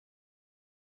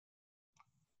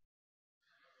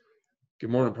Good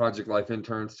morning, Project Life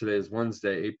interns. Today is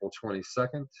Wednesday, April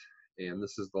 22nd, and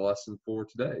this is the lesson for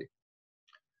today.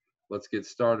 Let's get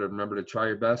started. Remember to try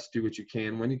your best, do what you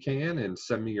can when you can, and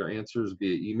send me your answers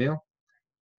via email.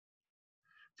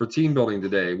 For team building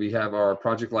today, we have our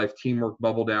Project Life teamwork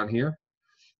bubble down here.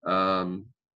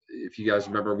 If you guys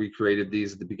remember, we created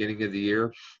these at the beginning of the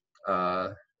year,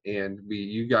 and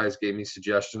you guys gave me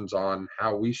suggestions on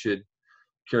how we should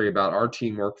carry about our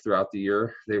teamwork throughout the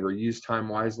year. They were use time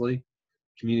wisely,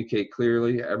 communicate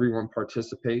clearly, everyone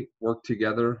participate, work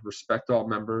together, respect all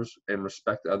members, and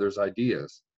respect others'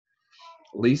 ideas.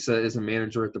 Lisa is a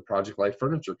manager at the Project Life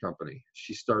Furniture Company.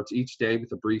 She starts each day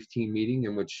with a brief team meeting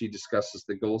in which she discusses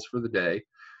the goals for the day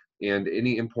and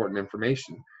any important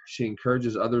information. She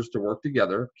encourages others to work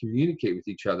together, communicate with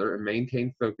each other, and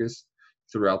maintain focus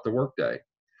throughout the workday.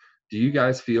 Do you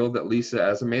guys feel that Lisa,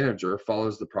 as a manager,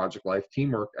 follows the Project Life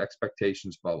teamwork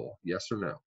expectations bubble? Yes or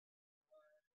no?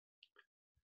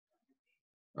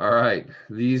 All right,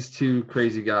 these two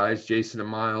crazy guys, Jason and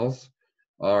Miles,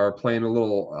 are playing a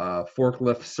little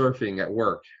forklift surfing at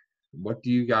work. What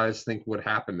do you guys think would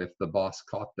happen if the boss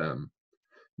caught them?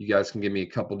 You guys can give me a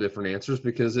couple different answers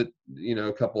because a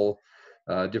couple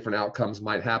different outcomes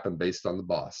might happen based on the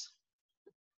boss.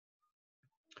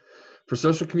 For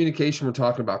social communication, we're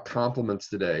talking about compliments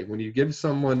today. When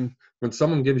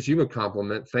someone gives you a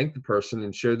compliment, thank the person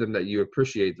and show them that you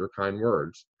appreciate their kind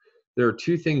words. There are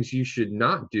two things you should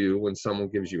not do when someone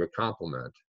gives you a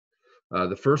compliment.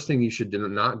 The first thing you should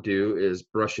not do is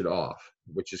brush it off,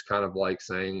 which is kind of like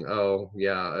saying, oh,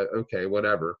 yeah, okay,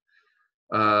 whatever.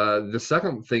 The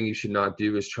second thing you should not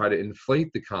do is try to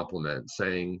inflate the compliment,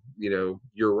 saying,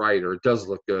 you're right, or it does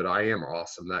look good, I am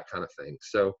awesome, that kind of thing.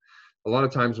 So a lot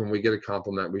of times when we get a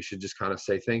compliment, we should just kind of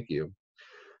say thank you.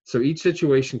 So each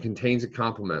situation contains a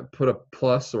compliment. Put a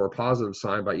plus or a positive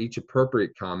sign by each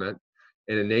appropriate comment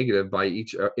and a negative by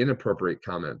each inappropriate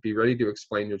comment. Be ready to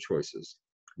explain your choices.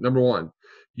 Number one,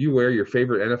 you wear your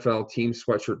favorite NFL team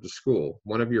sweatshirt to school.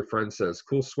 One of your friends says,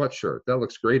 cool sweatshirt, that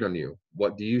looks great on you.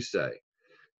 What do you say?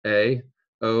 A,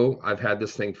 oh, I've had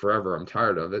this thing forever, I'm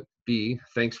tired of it. B,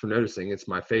 thanks for noticing, it's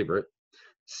my favorite.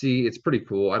 C, it's pretty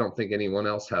cool, I don't think anyone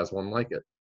else has one like it.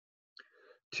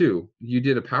 2, you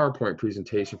did a PowerPoint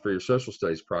presentation for your social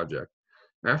studies project.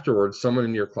 Afterwards, someone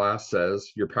in your class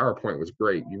says, your PowerPoint was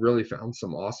great, you really found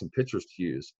some awesome pictures to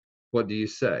use. What do you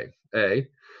say? A,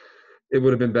 it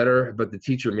would have been better, but the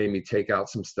teacher made me take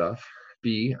out some stuff.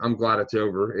 B, I'm glad it's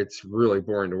over, it's really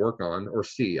boring to work on. Or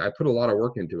C, I put a lot of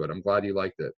work into it, I'm glad you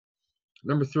liked it.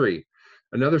 Number 3,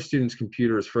 another student's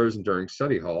computer is frozen during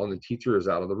study hall and the teacher is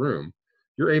out of the room.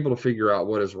 You're able to figure out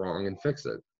what is wrong and fix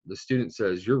it. The student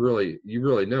says, you really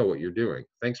know what you're doing.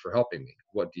 Thanks for helping me.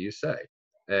 What do you say?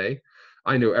 A,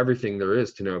 I know everything there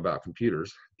is to know about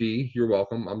computers. B, you're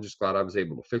welcome. I'm just glad I was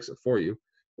able to fix it for you.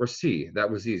 Or C, that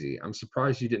was easy. I'm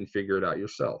surprised you didn't figure it out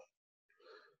yourself.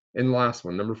 And the last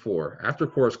one, number 4, after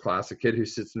chorus class, a kid who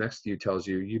sits next to you tells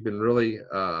you, you've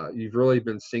really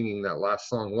been singing that last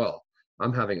song well.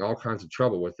 I'm having all kinds of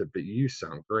trouble with it, but you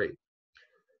sound great.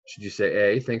 Should you say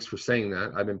A, thanks for saying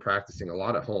that, I've been practicing a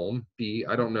lot at home. B,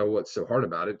 I don't know what's so hard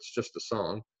about it, it's just a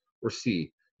song. Or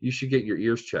C, you should get your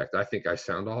ears checked, I think I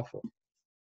sound awful.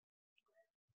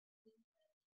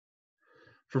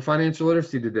 For financial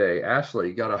literacy today,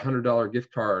 Ashley got a $100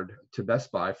 gift card to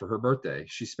Best Buy for her birthday.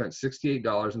 She spent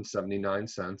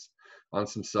 $68.79 on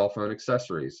some cell phone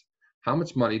accessories. How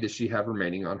much money does she have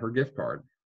remaining on her gift card?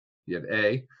 You have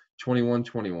A,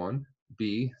 $21.21,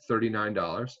 B,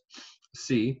 $39,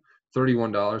 C,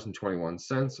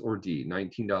 $31.21, or D,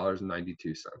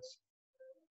 $19.92.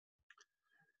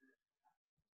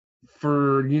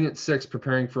 For Unit 6,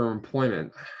 preparing for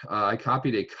employment, I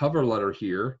copied a cover letter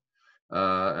here,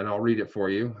 and I'll read it for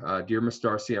you. Dear Ms.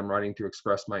 Darcy, I'm writing to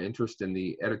express my interest in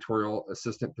the editorial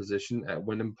assistant position at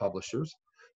Wyndham Publishers.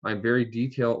 I'm a very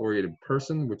detail-oriented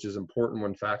person, which is important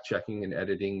when fact-checking and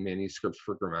editing manuscripts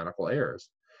for grammatical errors.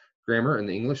 Grammar and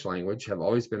the English language have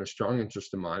always been a strong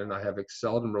interest of mine, and I have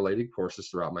excelled in related courses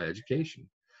throughout my education.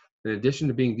 In addition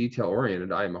to being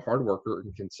detail-oriented, I am a hard worker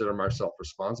and consider myself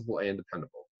responsible and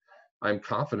dependable. I am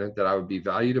confident that I would be a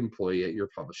valued employee at your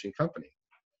publishing company.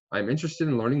 I am interested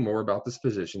in learning more about this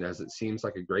position as it seems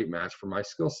like a great match for my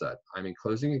skill set. I'm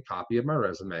enclosing a copy of my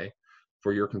resume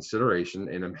for your consideration,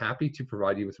 and I'm happy to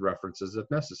provide you with references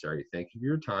if necessary. Thank you for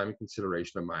your time and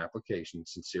consideration of my application.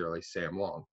 Sincerely, Sam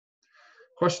Long.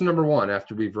 Question number 1,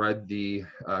 after we've read the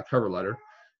cover letter,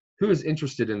 who is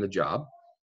interested in the job?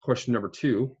 Question number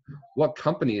 2, what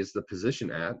company is the position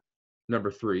at?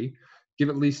 Number 3, give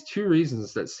at least 2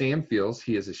 reasons that Sam feels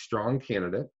he is a strong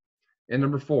candidate. And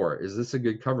number 4, is this a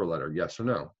good cover letter? Yes or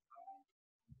no?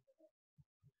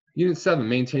 Unit 7,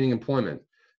 maintaining employment.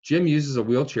 Jim uses a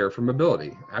wheelchair for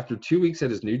mobility. After 2 weeks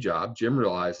at his new job, Jim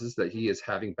realizes that he is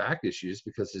having back issues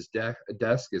because his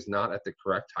desk is not at the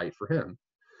correct height for him.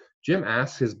 Jim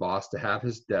asks his boss to have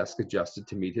his desk adjusted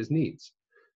to meet his needs.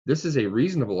 This is a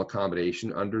reasonable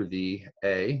accommodation under the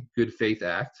A, Good Faith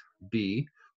Act, B,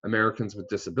 Americans with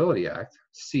Disability Act,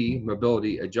 C,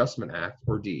 Mobility Adjustment Act,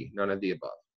 or D, none of the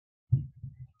above.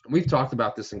 We've talked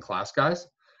about this in class, guys.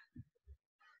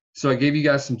 So I gave you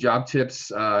guys some job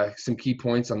tips, some key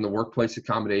points on the workplace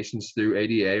accommodations through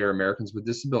ADA or Americans with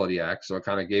Disability Act. So I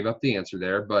kind of gave up the answer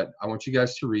there, but I want you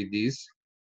guys to read these.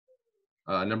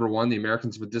 Number 1, the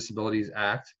Americans with Disabilities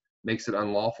Act makes it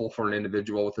unlawful for an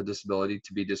individual with a disability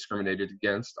to be discriminated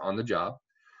against on the job.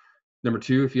 Number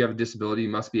 2, if you have a disability, you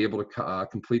must be able to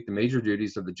complete the major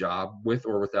duties of the job with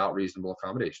or without reasonable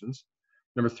accommodations.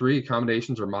 Number 3,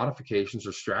 accommodations are modifications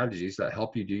or strategies that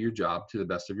help you do your job to the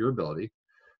best of your ability.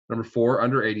 Number 4,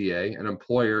 under ADA, an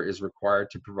employer is required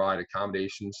to provide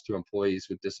accommodations to employees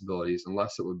with disabilities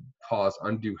unless it would cause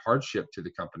undue hardship to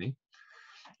the company.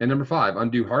 And number 5,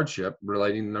 undue hardship,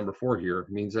 relating to number 4 here,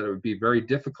 means that it would be very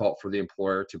difficult for the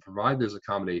employer to provide those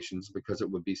accommodations because it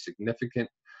would be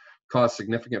cause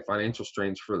significant financial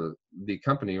strains for the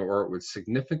company, or it would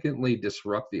significantly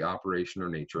disrupt the operation or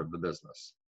nature of the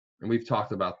business. And we've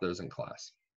talked about those in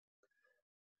class.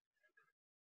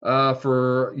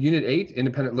 For Unit 8,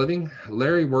 independent living,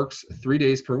 Larry works 3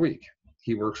 days per week.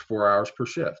 He works 4 hours per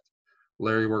shift.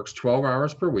 Larry works 12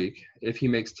 hours per week. If he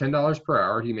makes $10 per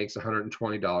hour, he makes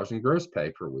 $120 in gross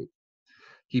pay per week.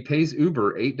 He pays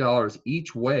Uber $8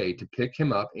 each way to pick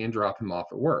him up and drop him off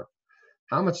at work.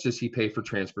 How much does he pay for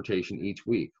transportation each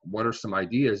week? What are some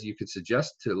ideas you could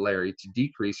suggest to Larry to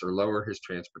decrease or lower his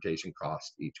transportation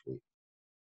costs each week?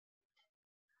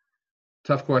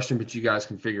 Tough question, but you guys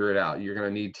can figure it out. You're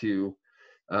going to need to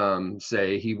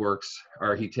say he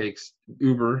takes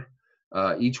Uber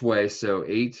each way. So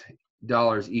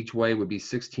 $8 each way would be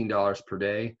 $16 per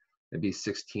day. It'd be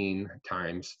 16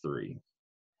 times 3.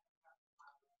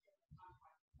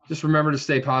 Just remember to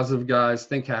stay positive, guys.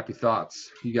 Think happy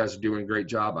thoughts. You guys are doing a great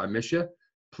job. I miss you.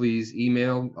 Please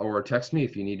email or text me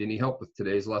if you need any help with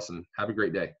today's lesson. Have a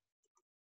great day.